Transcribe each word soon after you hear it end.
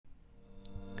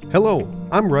Hello,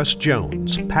 I'm Russ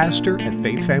Jones, pastor at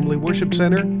Faith Family Worship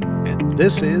Center, and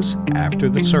this is After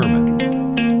the Sermon.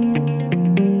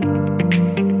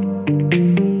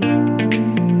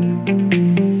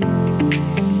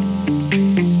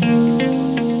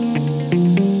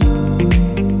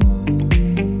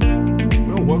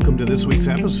 Well, welcome to this week's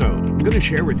episode. I'm going to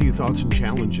share with you thoughts and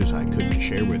challenges I couldn't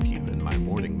share with you in my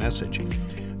morning message.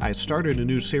 I started a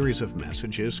new series of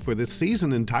messages for this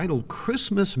season entitled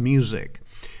Christmas Music,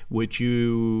 which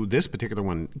this particular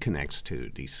one connects to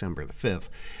December the 5th.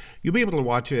 You'll be able to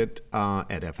watch it at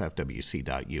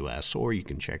ffwc.us, or you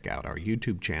can check out our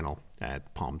YouTube channel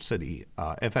at Palm City,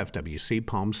 FFWC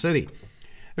Palm City.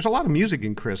 There's a lot of music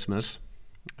in Christmas.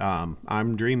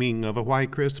 I'm dreaming of a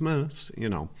white Christmas,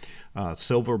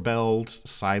 Silver Bells,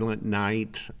 Silent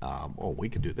Night. We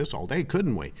could do this all day,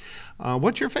 couldn't we?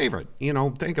 What's your favorite?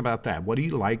 Think about that. What do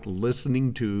you like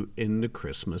listening to in the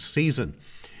Christmas season?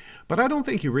 But I don't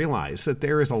think you realize that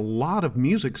there is a lot of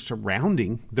music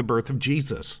surrounding the birth of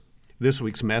Jesus. This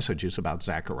week's message is about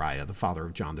Zechariah, the father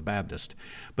of John the Baptist.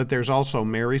 But there's also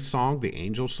Mary's song, the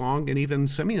angel song, and even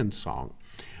Simeon's song.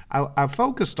 I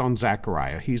focused on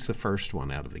Zechariah. He's the first one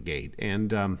out of the gate.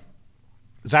 And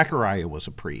Zechariah was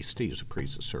a priest. He was a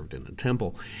priest that served in the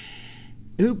temple,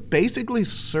 who basically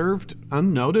served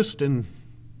unnoticed and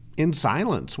in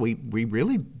silence. We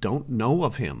really don't know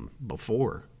of him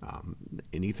before.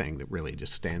 Anything that really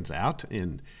just stands out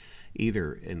in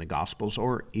either in the Gospels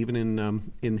or even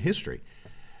in history.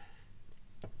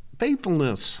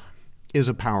 Faithfulness is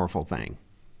a powerful thing.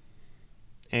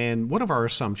 And one of our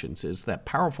assumptions is that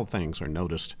powerful things are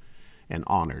noticed and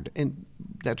honored. And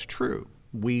that's true.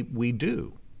 We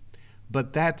do.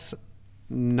 But that's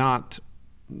not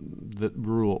the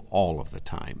rule all of the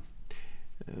time.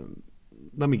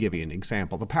 Let me give you an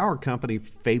example. The power company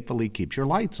faithfully keeps your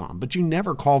lights on, but you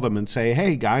never call them and say,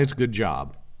 "Hey guys, good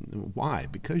job." Why?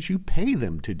 Because you pay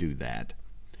them to do that.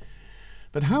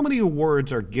 But how many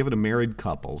awards are given to married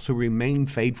couples who remain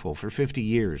faithful for 50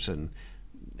 years and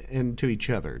to each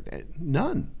other?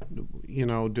 None.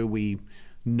 Do we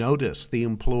notice the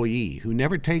employee who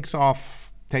never takes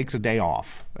a day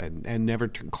off and never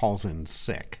calls in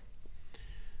sick?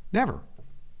 Never.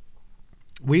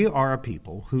 We are a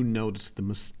people who notice the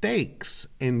mistakes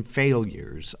and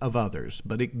failures of others,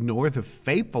 but ignore the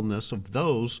faithfulness of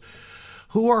those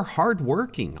who are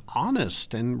hardworking,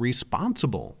 honest, and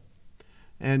responsible.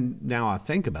 And now I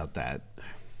think about that,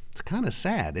 it's kind of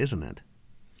sad, isn't it?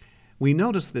 We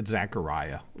notice that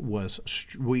Zechariah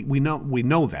we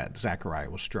know that Zechariah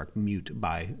was struck mute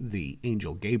by the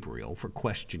angel Gabriel for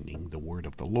questioning the word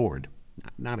of the Lord.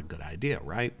 Not a good idea,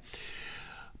 right?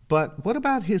 But what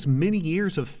about his many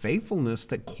years of faithfulness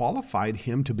that qualified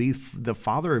him to be the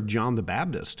father of John the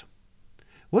Baptist?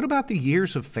 What about the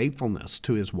years of faithfulness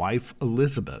to his wife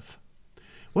Elizabeth?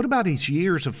 What about his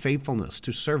years of faithfulness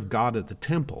to serve God at the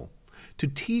temple, to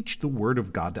teach the word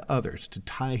of God to others?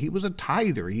 He was a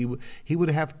tither. He would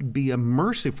have to be a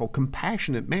merciful,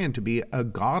 compassionate man to be a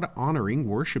God-honoring,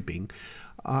 worshiping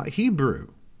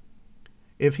Hebrew.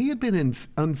 If he had been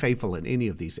unfaithful in any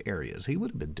of these areas, he would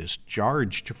have been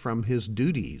discharged from his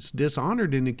duties,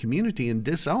 dishonored in the community, and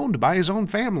disowned by his own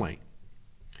family.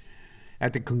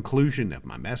 At the conclusion of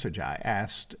my message, I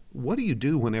asked, what do you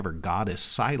do whenever God is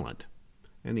silent?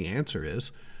 And the answer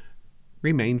is,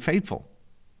 remain faithful.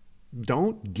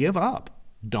 Don't give up.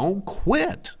 Don't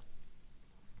quit.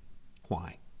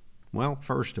 Why? Well,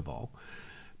 first of all,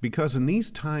 because in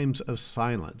these times of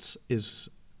silence is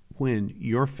when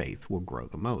your faith will grow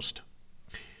the most.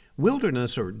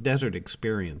 Wilderness or desert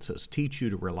experiences teach you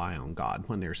to rely on God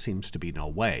when there seems to be no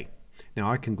way. Now,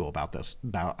 I can go about this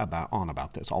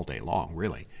all day long,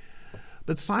 really.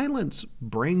 But silence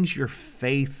brings your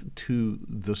faith to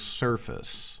the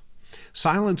surface.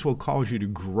 Silence will cause you to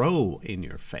grow in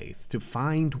your faith, to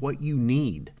find what you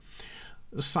need.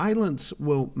 Silence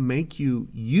will make you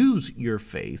use your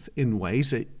faith in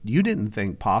ways that you didn't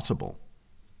think possible.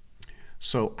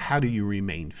 So how do you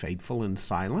remain faithful in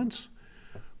silence?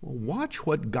 Watch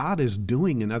what God is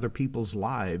doing in other people's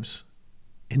lives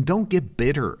and don't get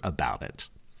bitter about it.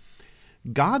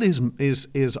 God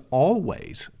is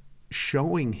always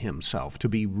showing himself to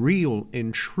be real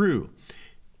and true.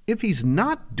 If he's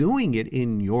not doing it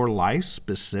in your life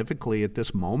specifically at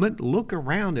this moment, look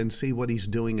around and see what he's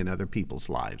doing in other people's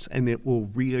lives, and it will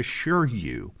reassure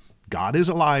you God is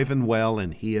alive and well,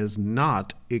 and he is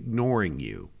not ignoring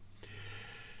you.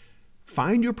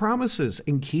 Find your promises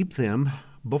and keep them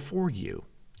before you.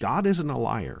 God isn't a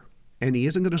liar, and he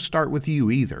isn't going to start with you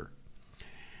either.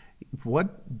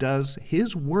 What does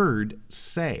his word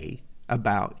say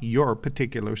about your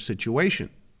particular situation?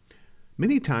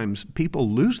 Many times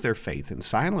people lose their faith in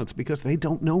silence because they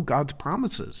don't know God's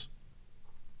promises.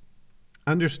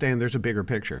 Understand there's a bigger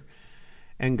picture,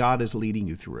 and God is leading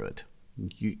you through it.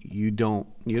 You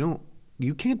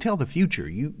can't tell the future.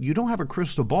 You don't have a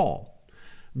crystal ball.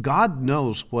 God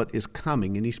knows what is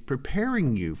coming, and He's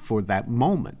preparing you for that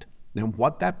moment. And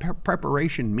what that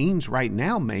preparation means right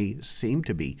now may seem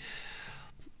to be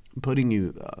putting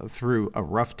you through a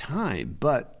rough time,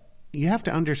 but you have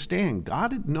to understand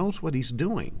God knows what He's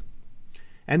doing.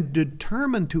 And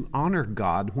determined to honor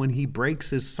God when He breaks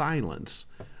His silence.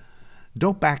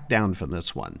 Don't back down from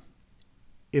this one.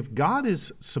 If God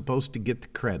is supposed to get the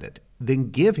credit,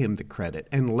 then give Him the credit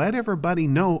and let everybody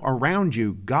know around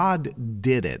you God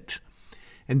did it.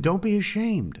 And don't be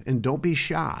ashamed and don't be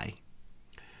shy.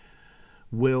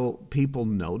 Will people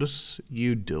notice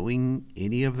you doing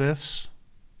any of this?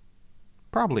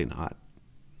 Probably not.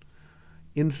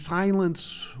 In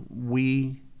silence,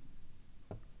 we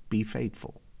be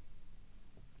faithful.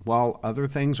 While other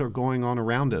things are going on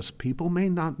around us, people may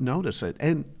not notice it.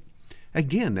 And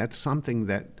again, that's something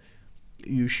that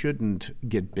you shouldn't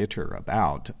get bitter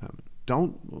about.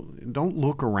 Don't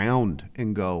look around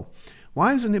and go,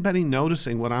 why isn't anybody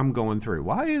noticing what I'm going through?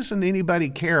 Why isn't anybody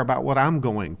care about what I'm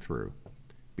going through?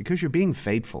 Because you're being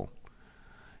faithful.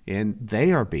 And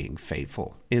they are being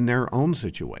faithful in their own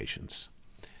situations.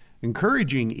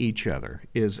 Encouraging each other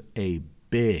is a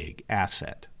big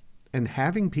asset, and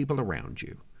having people around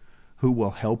you who will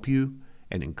help you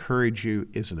and encourage you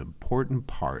is an important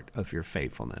part of your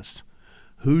faithfulness.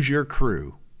 Who's your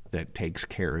crew that takes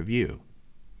care of you?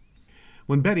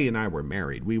 When Betty and I were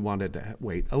married, we wanted to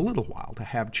wait a little while to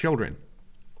have children.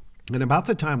 And about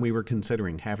the time we were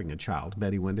considering having a child,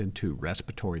 Betty went into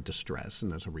respiratory distress,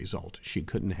 and as a result, she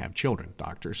couldn't have children.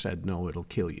 Doctor said, no, it'll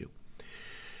kill you.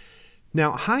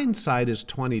 Now, hindsight is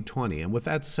 20/20, and with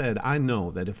that said, I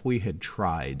know that if we had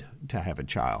tried to have a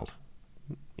child,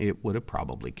 it would have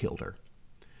probably killed her.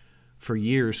 For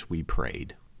years we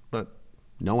prayed, but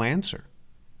no answer.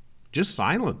 Just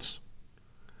silence.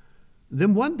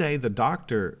 Then one day the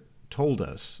doctor told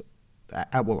us,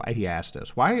 he asked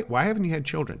us, why haven't you had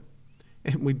children?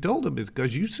 And we told him, it's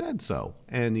because you said so.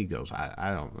 And he goes,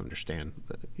 I don't understand.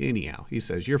 But anyhow, he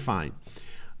says, you're fine.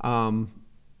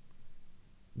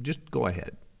 Just go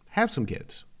ahead. Have some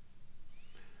kids.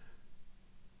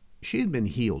 She had been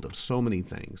healed of so many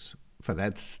things. For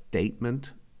that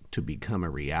statement to become a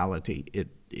reality,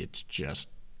 it's just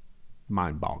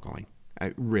mind-boggling.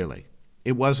 Really.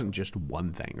 It wasn't just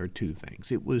one thing or two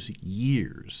things. It was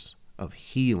years of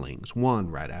healings,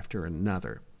 one right after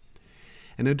another.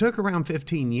 And it took around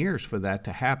 15 years for that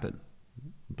to happen.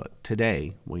 But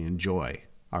today, we enjoy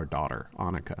our daughter,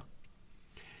 Annika.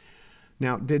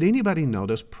 Now, did anybody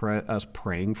notice us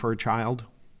praying for a child?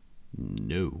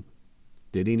 No.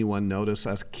 Did anyone notice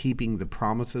us keeping the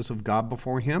promises of God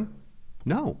before Him?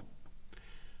 No.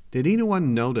 Did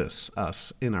anyone notice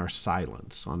us in our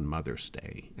silence on Mother's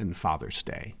Day and Father's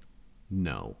Day?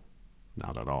 No,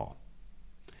 not at all.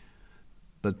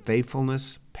 But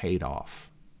faithfulness paid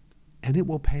off, and it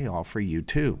will pay off for you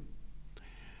too.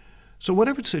 So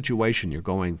whatever situation you're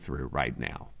going through right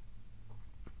now,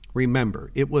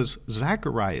 remember, it was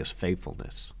Zechariah's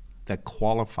faithfulness that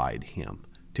qualified him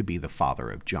to be the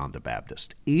father of John the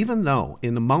Baptist, even though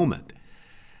in the moment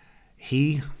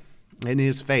he, in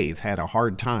his faith, had a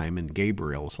hard time, and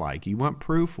Gabriel's like, you want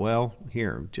proof? Well,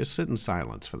 here, just sit in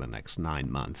silence for the next 9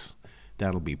 months.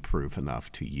 That'll be proof enough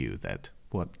to you that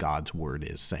what God's word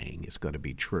is saying is going to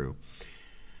be true.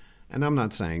 And I'm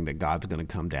not saying that God's going to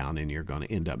come down and you're going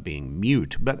to end up being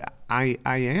mute, but I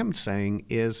am saying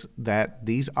is that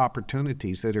these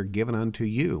opportunities that are given unto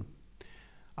you,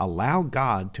 allow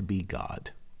God to be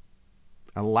God.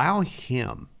 Allow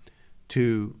Him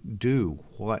to do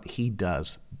what He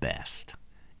does best,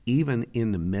 even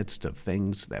in the midst of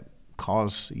things that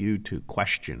cause you to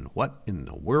question what in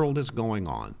the world is going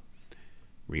on.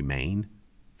 Remain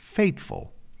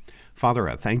faithful. Father,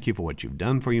 I thank you for what you've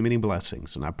done, for your many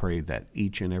blessings, and I pray that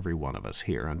each and every one of us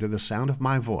here, under the sound of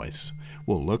my voice,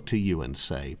 will look to you and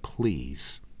say,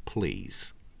 please,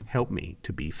 please, help me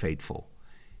to be faithful.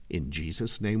 In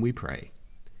Jesus' name we pray.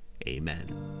 Amen.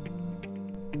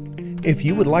 If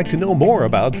you would like to know more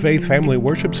about Faith Family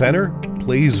Worship Center,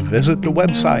 please visit the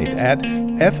website at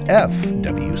ffwc.us.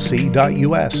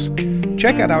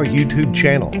 Check out our YouTube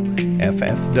channel,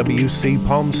 FFWC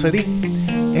Palm City,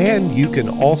 and you can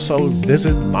also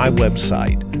visit my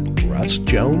website,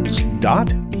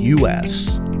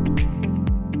 russjones.us.